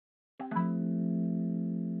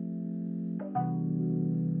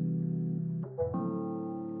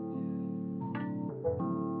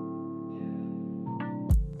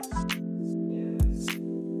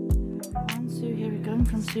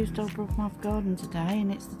Sue's Dolbrodmaeth garden today, and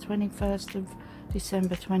it's the 21st of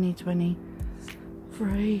December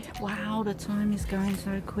 2023. Wow, the time is going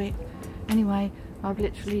so quick. Anyway, I've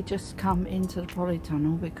literally just come into the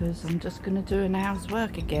Polytunnel because I'm just going to do an hour's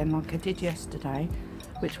work again like I did yesterday,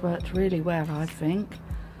 which worked really well, I think.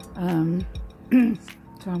 So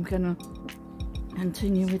I'm going to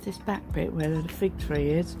continue with this back bit where the fig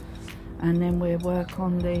tree is, and then we'll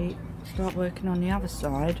start working on the other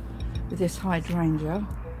side with this hydrangea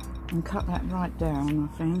and cut that right down,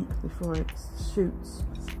 I think, before it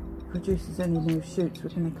produces any new shoots.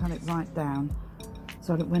 We're going to cut it right down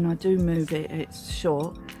so that when I do move it, it's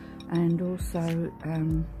short. And also,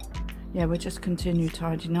 yeah, we'll just continue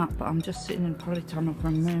tidying up, but I'm just sitting in Polytunnel for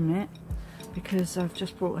a minute because I've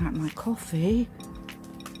just brought out my coffee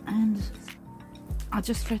and I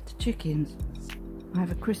just fed the chickens. I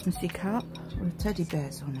have a Christmassy cup with teddy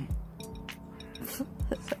bears on it.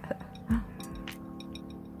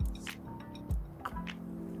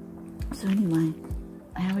 So anyway,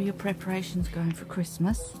 how are your preparations going for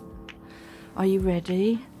Christmas? Are you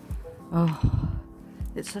ready? Oh,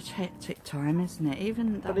 it's such a hectic time, isn't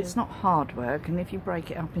it? But it's not hard work, and if you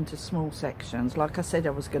break it up into small sections, like I said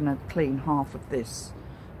I was going to clean half of this.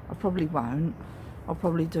 I probably won't. I'll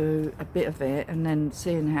probably do a bit of it, and then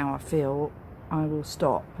seeing how I feel, I will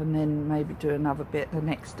stop, and then maybe do another bit the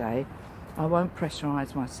next day. I won't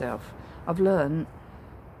pressurise myself. I've learned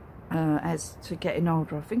as to getting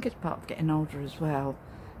older, I think it's part of getting older as well,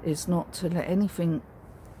 is not to let anything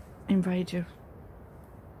invade your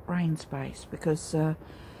brain space, because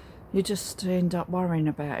you just end up worrying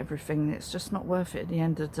about everything. It's just not worth it at the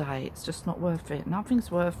end of the day. It's just not worth it. Nothing's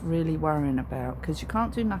worth really worrying about, because you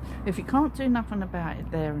can't do nothing. If you can't do nothing about it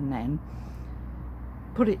there and then,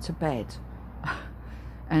 put it to bed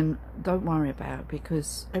and don't worry about it,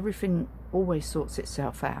 because everything always sorts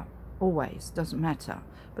itself out. Always, doesn't matter.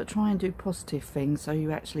 But try and do positive things so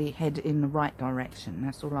you actually head in the right direction.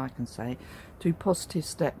 That's all I can say. Do positive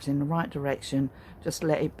steps in the right direction. Just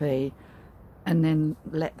let it be, and then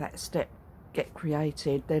let that step get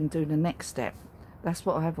created, then do the next step. That's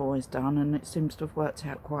what I've always done, and it seems to have worked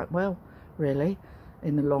out quite well, really,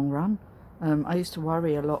 in the long run. I used to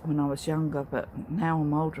worry a lot when I was younger, but now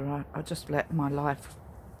I'm older, I just let my life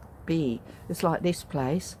be. It's like this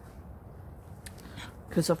place,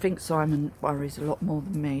 because I think Simon worries a lot more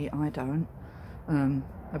than me. I don't,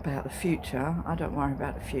 about the future. I don't worry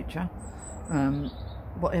about the future.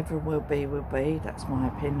 Whatever will be, that's my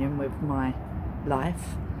opinion with my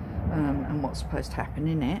life, and what's supposed to happen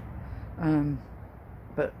in it.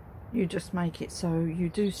 But you just make it so you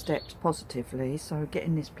do steps positively, so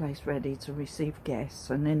getting this place ready to receive guests,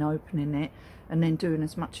 and then opening it, and then doing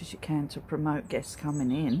as much as you can to promote guests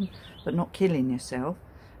coming in, but not killing yourself,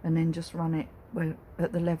 and then just run it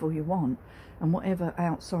at the level you want. And whatever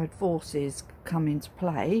outside forces come into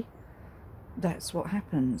play, that's what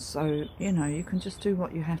happens. So, you know, you can just do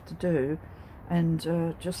what you have to do, and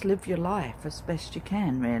just live your life as best you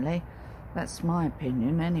can, really. That's my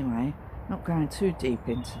opinion anyway. Not going too deep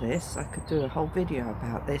into this. I could do a whole video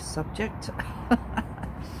about this subject.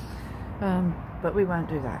 But we won't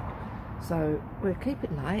do that. So we'll keep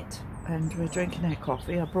it light, and we're drinking our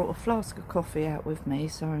coffee. I brought a flask of coffee out with me,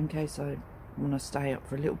 so in case I want to stay up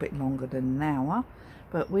for a little bit longer than an hour.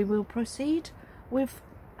 But we will proceed with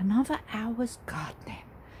another hour's gardening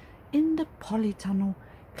in the Polytunnel,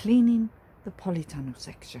 cleaning the Polytunnel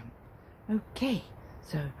section. Okay,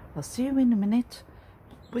 so I'll see you in a minute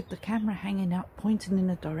with the camera hanging up, pointing in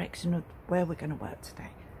the direction of where we're going to work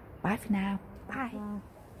today. Bye for now. Bye.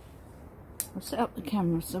 I've set up the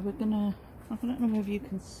camera, so we're going to, I don't know whether you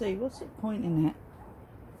can see, what's it pointing at?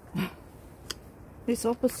 It's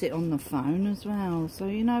opposite on the phone as well, so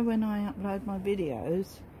you know when I upload my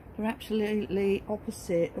videos, they're absolutely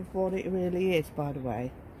opposite of what it really is, by the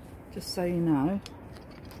way, just so you know.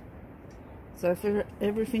 So if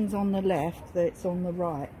everything's on the left, then it's on the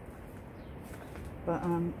right. But we're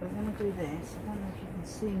going to do this. I don't know if you can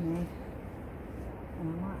see me, and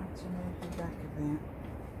I might have to move you back a bit.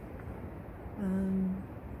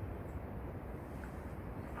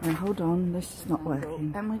 Now hold on, this is not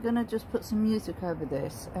working. And we're going to just put some music over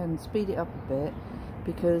this and speed it up a bit,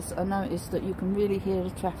 because I noticed that you can really hear the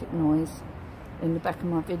traffic noise in the back of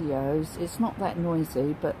my videos. It's not that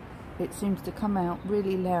noisy, but it seems to come out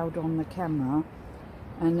really loud on the camera,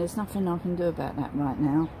 and there's nothing I can do about that right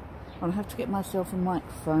now. I'll have to get myself a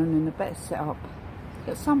microphone and a better setup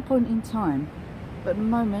at some point in time. But at the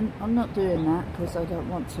moment, I'm not doing that because I don't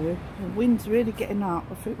want to. The wind's really getting up.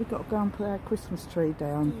 I think we've got to go and put our Christmas tree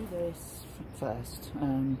down. Do this first,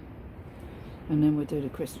 and then we'll do the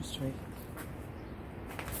Christmas tree.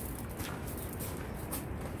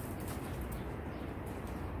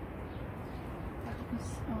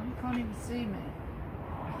 Oh, you can't even see me.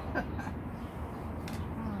 Oh,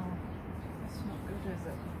 that's not good, is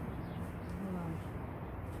it? Oh.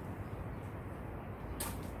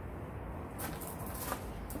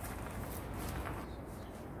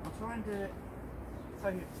 I'll try and do it so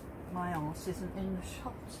my arse isn't in the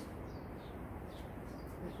shot.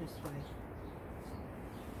 Do it this way.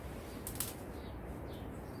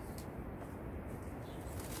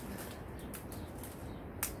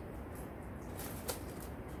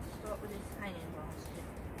 Start with this hanging basket.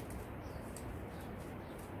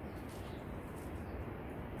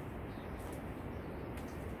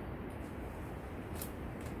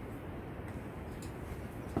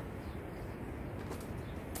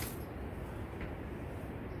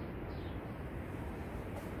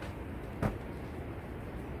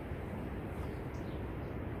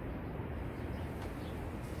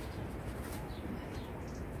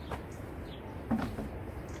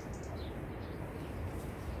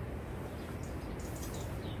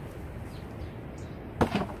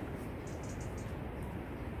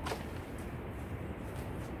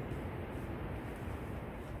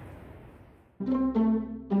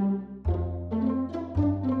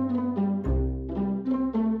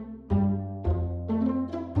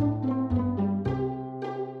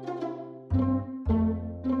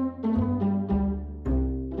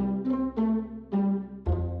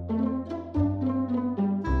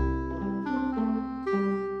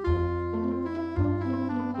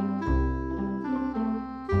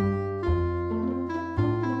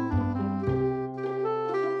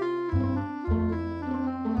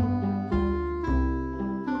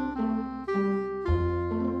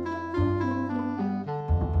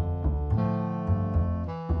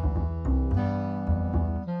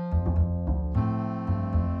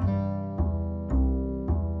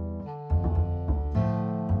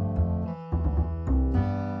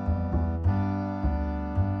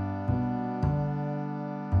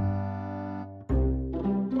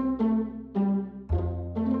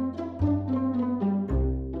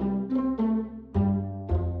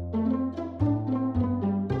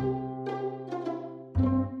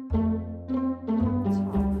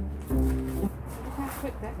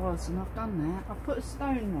 And I've done that. I've put a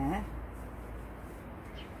stone there.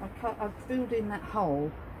 I've filled in that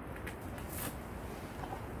hole.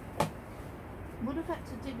 Would have had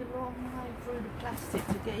to dig a long way through the plastic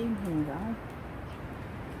to get in here though.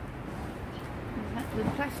 The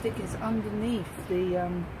plastic is underneath the,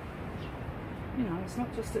 you know, it's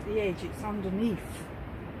not just at the edge, it's underneath,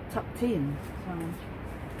 tucked in. So,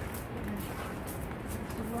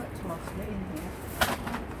 it's the right task to get in here.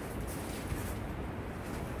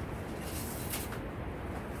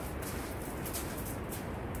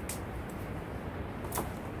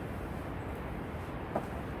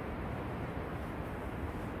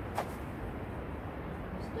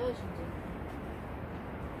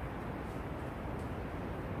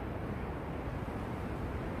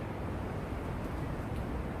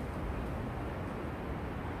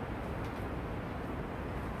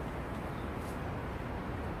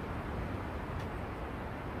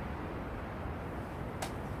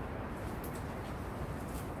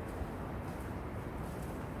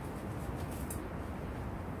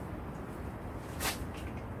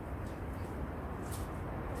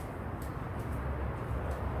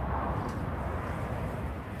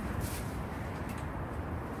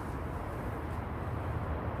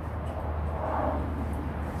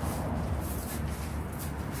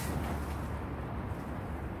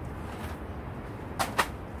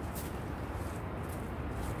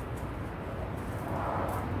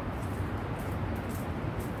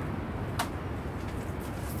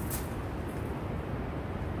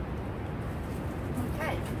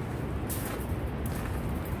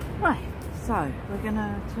 So we're going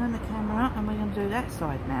to turn the camera up and we're going to do that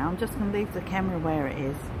side now. I'm just going to leave the camera where it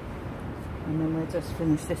is and then we'll just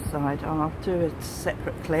finish this side. I'll do a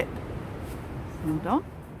separate clip. Hold on.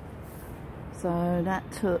 So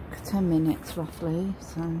that took 10 minutes roughly.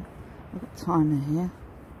 So I've got a timer here.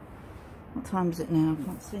 What time is it now? I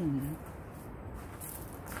can't see now.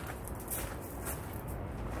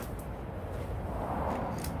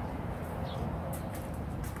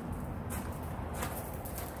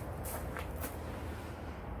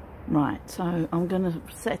 Right, so I'm going to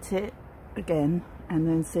set it again and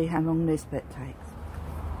then see how long this bit takes.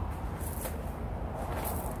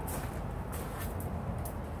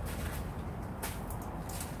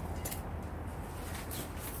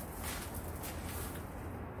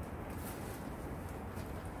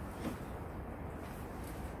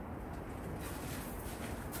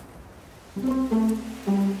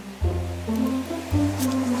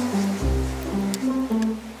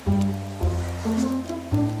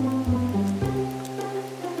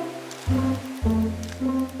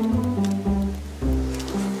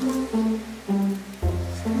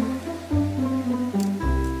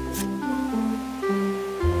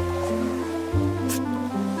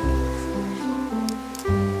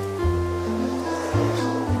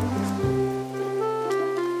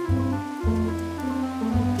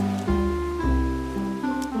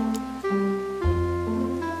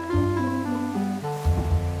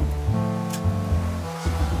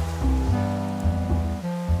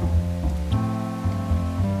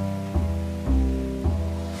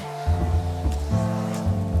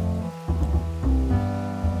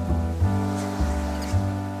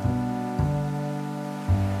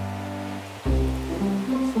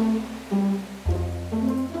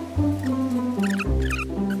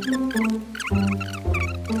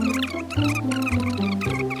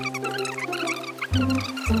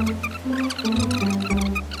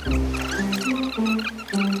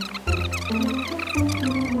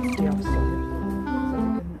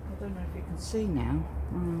 See now.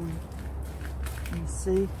 Let's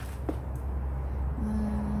see. I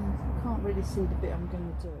can't really see the bit I'm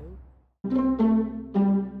going to do.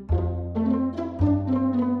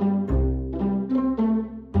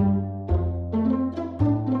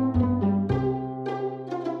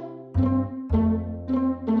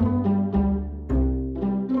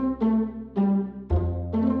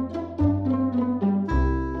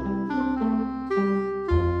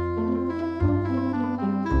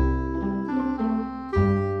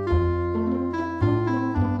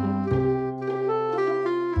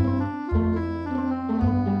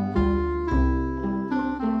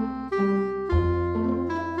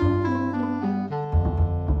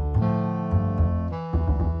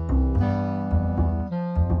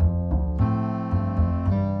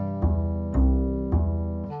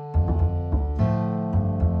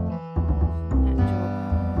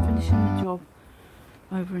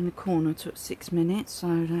 Over in the corner took 6 minutes,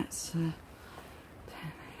 so that's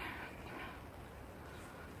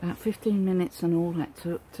about 15 minutes and all that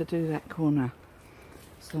took to do that corner.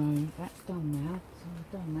 So that's done now. So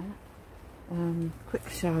we've done that. Quick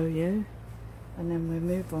show you, and then we'll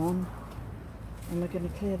move on, and we're going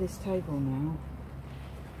to clear this table now.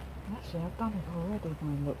 Actually, I've done it already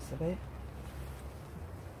by the looks of it.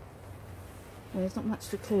 Well, there's not much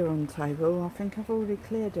to clear on the table. I think I've already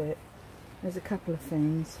cleared it. There's a couple of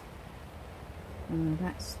things.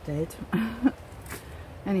 That's dead.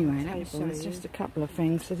 Anyway, let me show you. There's just a couple of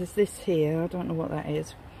things. So there's this here. I don't know what that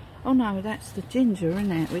is. Oh no, that's the ginger,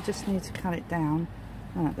 isn't it? We just need to cut it down.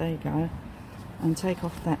 Right, there you go. And take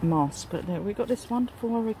off that moss. But look, we've got this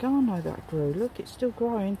wonderful oregano that grew. Look, it's still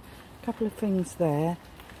growing. A couple of things there.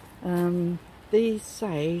 These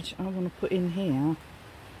sage I want to put in here.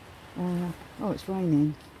 Oh, it's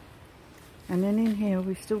raining. And then in here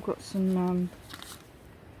we've still got some,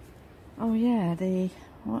 oh yeah, the,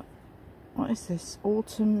 what is this?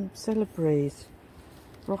 Autumn celebrys,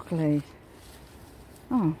 broccoli.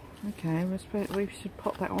 Oh, okay, we should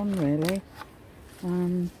pop that on really.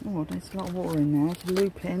 Oh, there's a lot of water in there to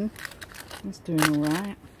loop in. That's doing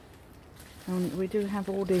alright. We do have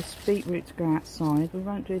all this beetroot to go outside. We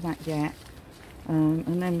won't do that yet.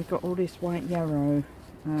 And then we've got all this white yarrow,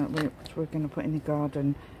 which we're going to put in the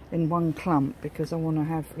garden in one clump, because I want to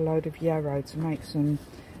have a load of yarrow to make some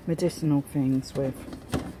medicinal things with,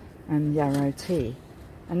 and yarrow tea.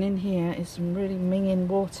 And in here is some really minging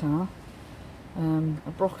water,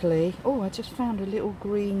 a broccoli. Oh, I just found a little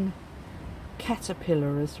green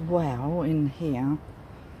caterpillar as well in here,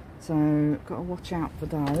 so got to watch out for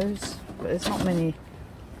those. But there's not many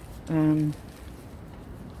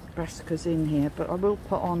brassicas in here, but I will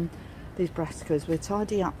put on these brassicas. We'll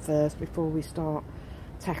tidy up first before we start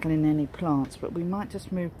tackling any plants, but we might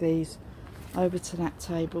just move these over to that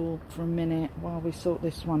table for a minute while we sort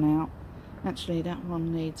this one out. Actually, that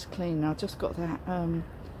one needs cleaning. I just got that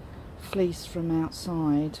fleece from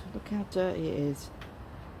outside. Look how dirty it is.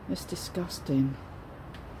 It's disgusting.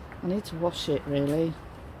 I need to wash it really.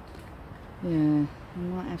 Yeah, I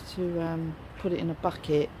might have to put it in a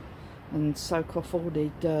bucket and soak off all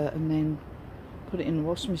the dirt, and then put it in the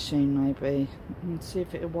washing machine maybe, and see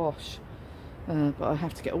if it'll wash. But I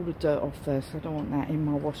have to get all the dirt off first. I don't want that in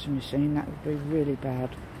my washing machine. That would be really bad.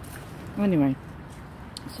 Anyway,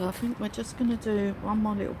 so I think we're just going to do one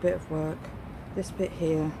more little bit of work. This bit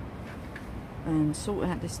here. And sort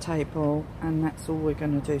out this table. And that's all we're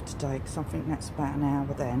going to do today. Because I think that's about an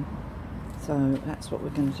hour then. So that's what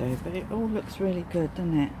we're going to do. But it all looks really good,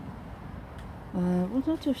 doesn't it? What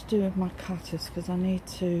did I just do with my cutters? Because I need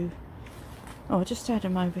to... Oh, I just had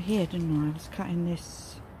them over here, didn't I? I was cutting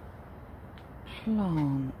this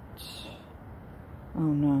plant. Oh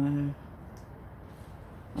no.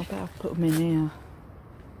 I better put them in here.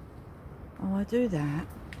 Oh, I do that.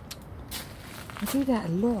 I do that a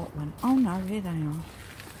lot when... Oh no, here they are.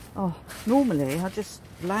 Oh, normally I just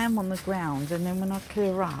lay them on the ground, and then when I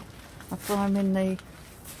clear up, I throw them in the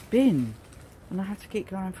bin. And I have to keep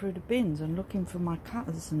going through the bins and looking for my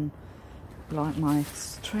cutters and like my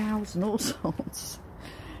trowels and all sorts.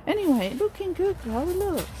 Anyway, looking good though.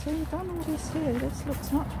 Look, see, I've done all this here. This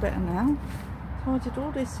looks much better now. So I did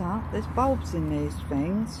all this up. There's bulbs in these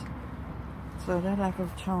things, so they'll have a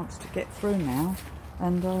chance to get through now.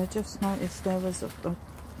 And I just noticed there was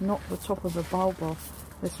knocked the top of a bulb off.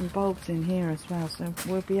 There's some bulbs in here as well, so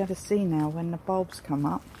we'll be able to see now when the bulbs come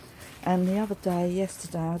up. And the other day,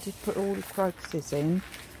 yesterday, I did put all the crocuses in,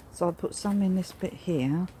 so I put some in this bit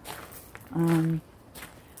here.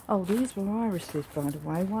 Oh, these were irises, by the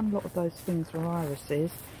way. One lot of those things were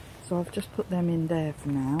irises. So I've just put them in there for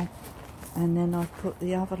now, and then I've put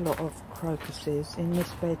the other lot of crocuses in this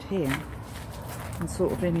bed here, and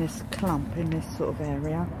sort of in this clump, in this sort of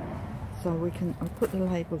area. So I'll put the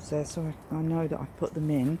labels there so I know that I've put them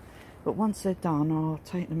in. But once they're done, I'll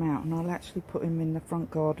take them out and I'll actually put them in the front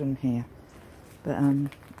garden here. But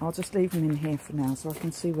I'll just leave them in here for now so I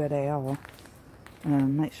can see where they are.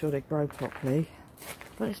 Make sure they grow properly.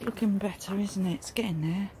 But it's looking better, isn't it? It's getting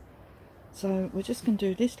there. So we're just going to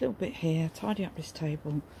do this little bit here, tidy up this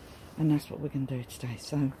table, and that's what we're going to do today.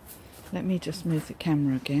 So let me just move the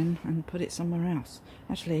camera again and put it somewhere else.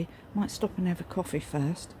 Actually, I might stop and have a coffee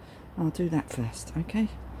first. I'll do that first, okay?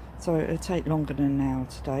 So it'll take longer than an hour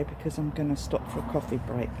today because I'm going to stop for a coffee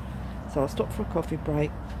break. So I'll stop for a coffee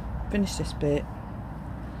break, finish this bit,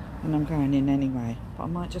 and I'm going in anyway. But I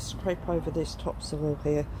might just scrape over this topsoil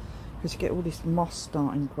here because you get all this moss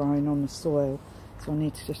starting growing on the soil. So I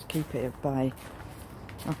need to just keep it at bay.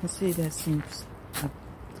 I can see there's a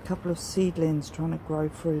couple of seedlings trying to grow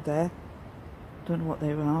through there. Don't know what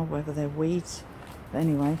they are, whether they're weeds. But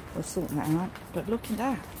anyway, we'll sort that out. But look at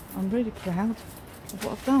that. I'm really proud of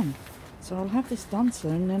what I've done. So I'll have this done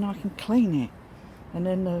soon, then I can clean it. And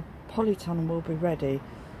then the polytunnel will be ready.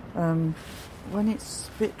 When it's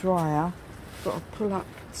a bit drier, I've got to pull up.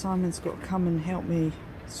 Simon's got to come and help me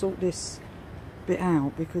sort this bit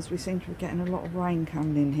out because we seem to be getting a lot of rain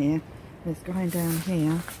coming in here. It's going down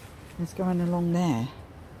here, it's going along there.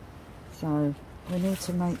 So we need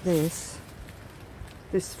to make this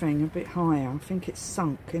thing a bit higher. I think it's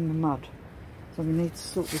sunk in the mud. So we need to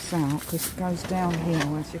sort this out because it goes down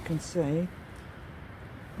here, as you can see.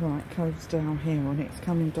 Right, it goes down here and it's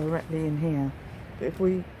coming directly in here. But if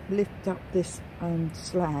we lift up this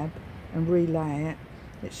slab and relay it,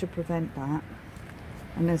 it should prevent that.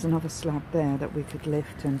 And there's another slab there that we could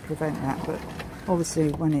lift and prevent that, but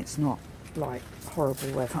obviously when it's not like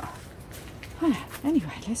horrible weather.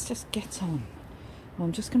 Anyway, let's just get on. Well,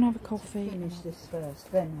 I'm just going to have a coffee. Finish this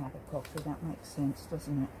first, then have a coffee. That makes sense,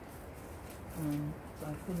 doesn't it? So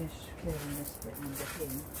I finish clearing this bit under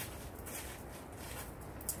here.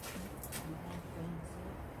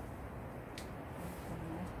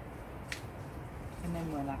 And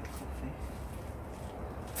then we'll have a coffee.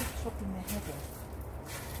 Just chopping the head off.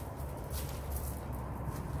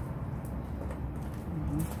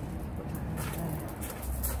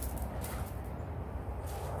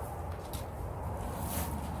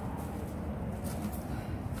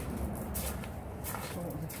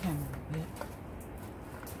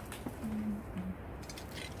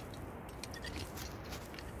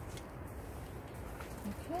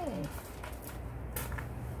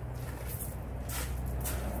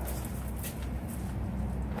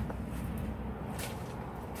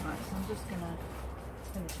 I'm just going to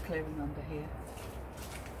finish clearing under here.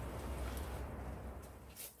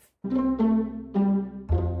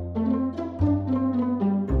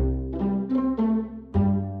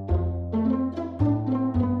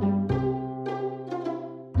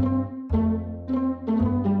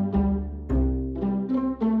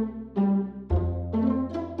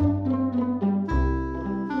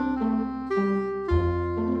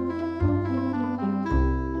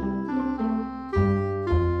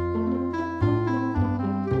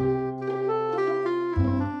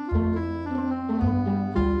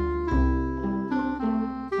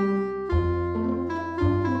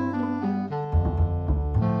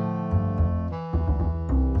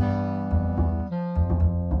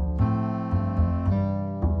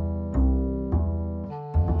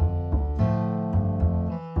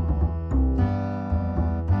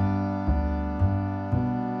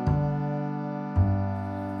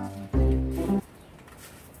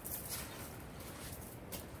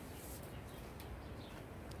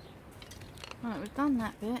 Right, we've done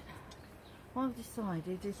that bit. What I've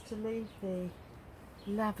decided is to leave the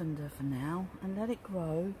lavender for now and let it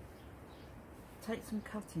grow, take some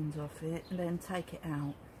cuttings off it and then take it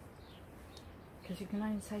out, because you can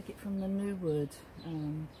only take it from the new wood,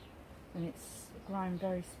 and it's grown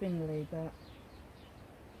very spindly. But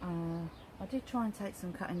I did try and take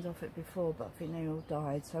some cuttings off it before, but I think they all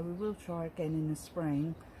died, so we will try again in the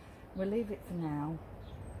spring. We'll leave it for now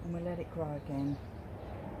and we'll let it grow again.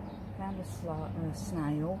 Found a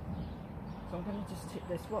snail, so I'm going to just tip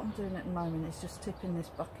this. What I'm doing at the moment is just tipping this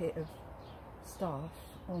bucket of stuff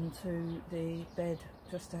onto the bed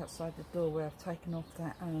just outside the door where I've taken off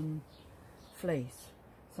that fleece.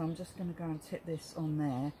 So I'm just going to go and tip this on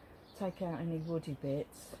there, take out any woody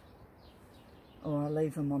bits, or I'll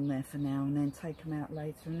leave them on there for now and then take them out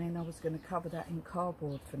later. And then I was going to cover that in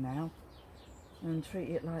cardboard for now and treat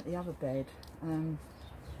it like the other bed.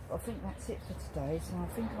 I think that's it for today, so I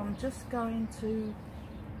think I'm just going to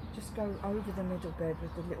just go over the middle bed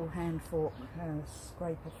with the little hand fork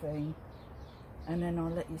scraper thing, and then I'll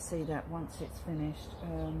let you see that once it's finished.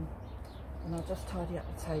 And I'll just tidy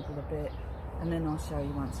up the table a bit, and then I'll show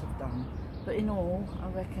you once I've done. But in all, I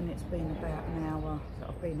reckon it's been about an hour that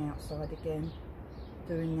I've been outside again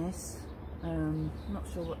doing this. Not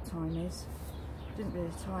sure what time is. Didn't really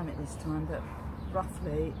time it this time, but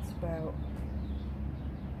roughly it's about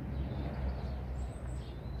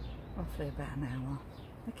an hour.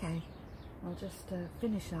 Okay, I'll just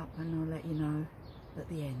finish up and I'll let you know at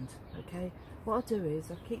the end. Okay, what I'll do is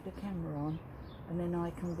I'll keep the camera on, and then I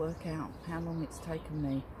can work out how long it's taken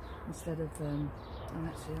me, instead of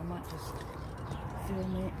actually I might just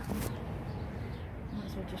film it. Might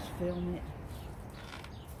as well just film it.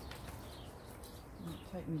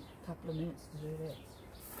 Might take me a couple of minutes to do this.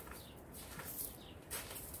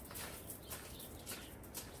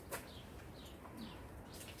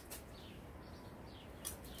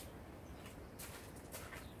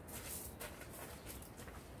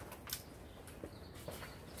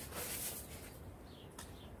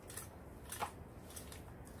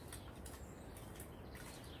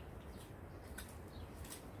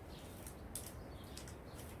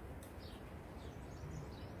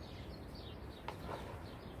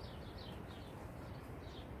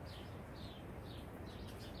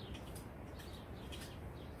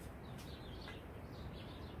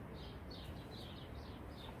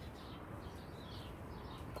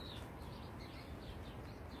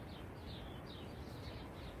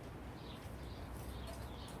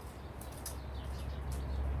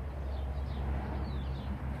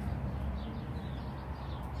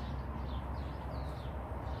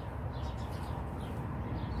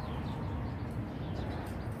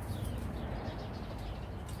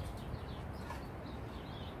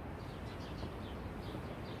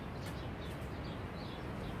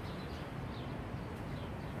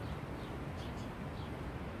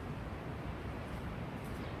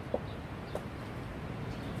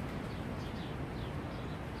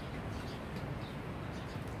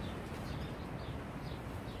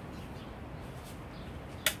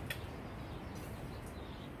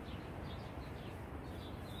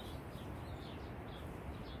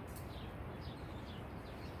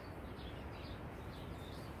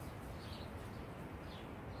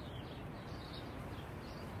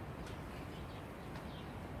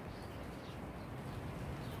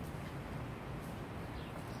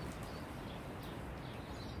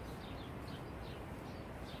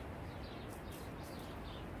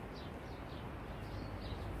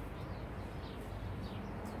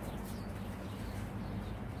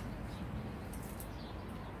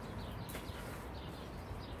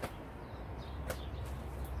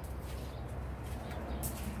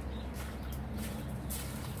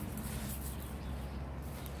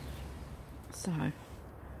 So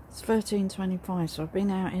it's 13:25, so I've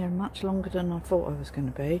been out here much longer than I thought I was going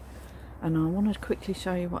to be, and I want to quickly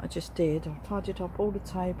show you what I just did. I tidied up all the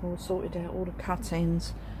tables, sorted out all the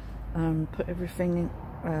cuttings, put everything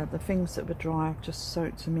in, the things that were dry, I've just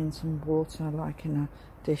soaked them in some water like in a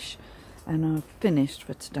dish, and I've finished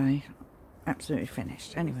for today. Absolutely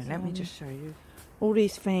finished. Anyway, let me just show you all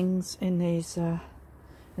these things in these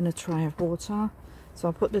in a tray of water. So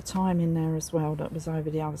I put the thyme in there as well, that was over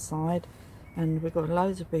the other side, and we've got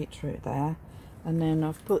loads of beetroot there. And then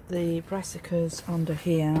I've put the brassicas under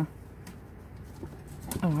here.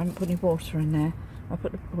 Oh, I haven't put any water in there. I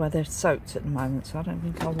put the, well, they're soaked at the moment, so I don't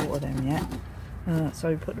think I'll water them yet. So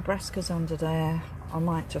we put the brassicas under there. I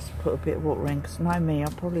might just put a bit of water in, because know me,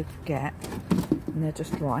 I'll probably forget, and they'll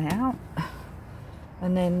just dry out.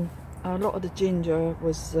 And then a lot of the ginger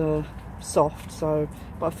was soft, so,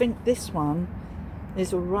 but I think this one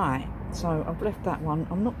is alright, so I've left that one.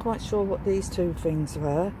 I'm not quite sure what these two things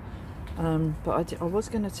were, but I was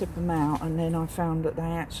going to tip them out, and then I found that they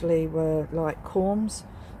actually were like corms,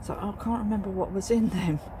 so I can't remember what was in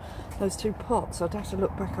them, those two pots. I'd have to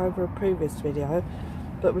look back over a previous video.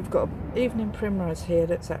 But we've got evening primrose here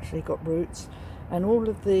that's actually got roots, and all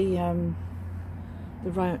of the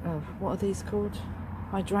what are these called,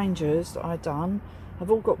 hydrangeas that I've done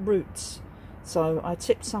have all got roots. So I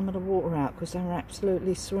tipped some of the water out because they were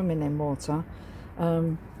absolutely swimming in water.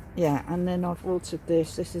 Yeah, and then I've watered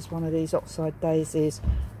this. This is one of these oxide daisies.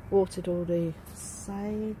 Watered all the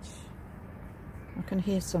sage. I can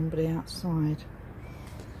hear somebody outside.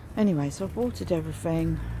 Anyway, so I've watered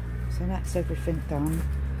everything. So that's everything done,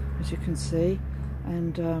 as you can see.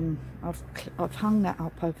 And I've hung that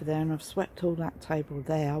up over there, and I've swept all that table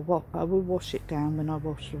there. I will wash it down when I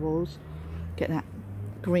wash the walls, get that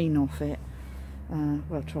green off it.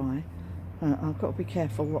 Well, try. I've got to be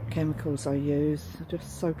careful what chemicals I use.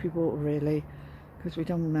 Just soapy water really, because we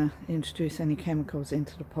don't want to introduce any chemicals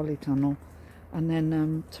into the polytunnel. And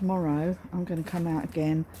then tomorrow I'm going to come out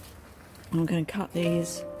again. I'm going to cut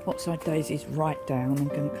these oxide daisies right down. I'm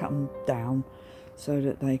going to cut them down so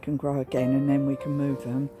that they can grow again, and then we can move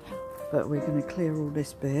them. But we're going to clear all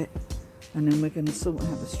this bit, and then we're going to sort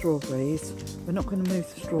out the strawberries. We're not going to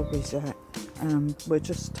move the strawberries yet. We're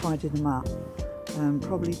just tidying them up.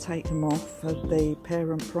 Probably take them off of the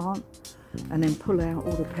parent plant, and then pull out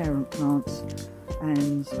all the parent plants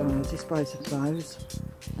and dispose of those,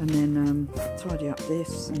 and then tidy up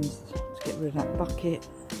this and get rid of that bucket,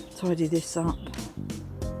 tidy this up.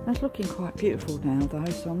 That's looking quite beautiful now though,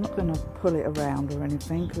 so I'm not going to pull it around or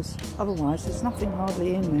anything, because otherwise there's nothing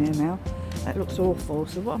hardly in there now. That looks awful.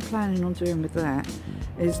 So what I'm planning on doing with that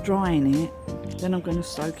is drying it, then I'm going to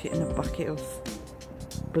soak it in a bucket of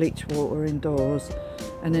bleach water indoors,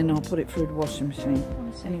 and then I'll put it through the washing machine.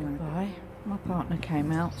 Anyway, bye. My partner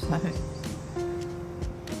came out, so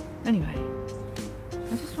anyway,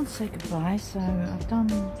 I just want to say goodbye. So I've done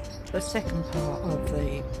the second part of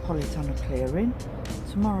the polytunnel clearing.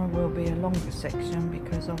 Tomorrow will be a longer section,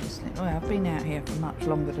 because obviously, well, I've been out here for much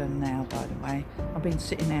longer than now, by the way. I've been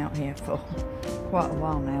sitting out here for quite a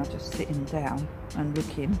while now, just sitting down and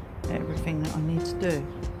looking at everything that I need to do.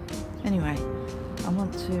 Anyway, I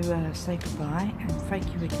want to say goodbye and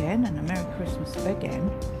thank you again, and a Merry Christmas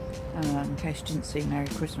again, in case you didn't see Merry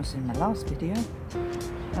Christmas in the last video.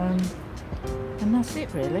 And that's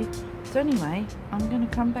it really. So anyway, I'm going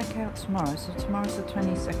to come back out tomorrow. So tomorrow's the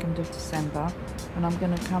 22nd of December, and I'm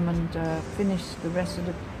going to come and finish the rest of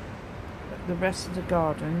the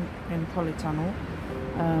garden in Polytunnel,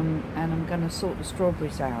 and I'm going to sort the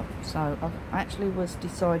strawberries out. So I actually was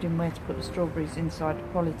deciding where to put the strawberries inside the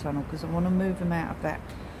Polytunnel, because I want to move them out of that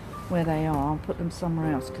where they are and put them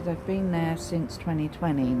somewhere else, because they've been there since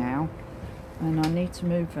 2020 now, and I need to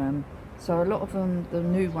move them. So a lot of them, the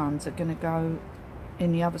new ones, are going to go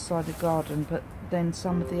in the other side of the garden, but then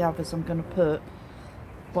some of the others I'm going to put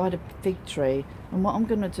by the fig tree. And what I'm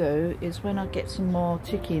going to do is, when I get some more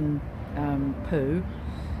chicken poo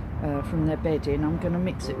from their bedding, I'm going to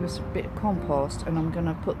mix it with a bit of compost, and I'm going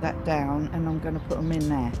to put that down, and I'm going to put them in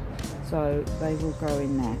there, so they will grow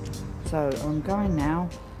in there. So I'm going now.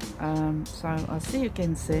 So I'll see you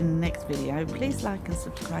again soon in the next video. Please like and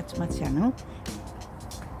subscribe to my channel,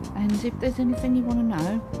 and if there's anything you want to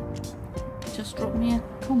know, just drop me a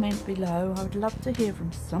comment below. I would love to hear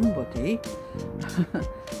from somebody.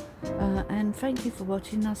 And thank you for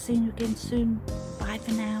watching. I'll see you again soon. Bye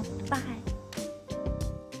for now. Bye.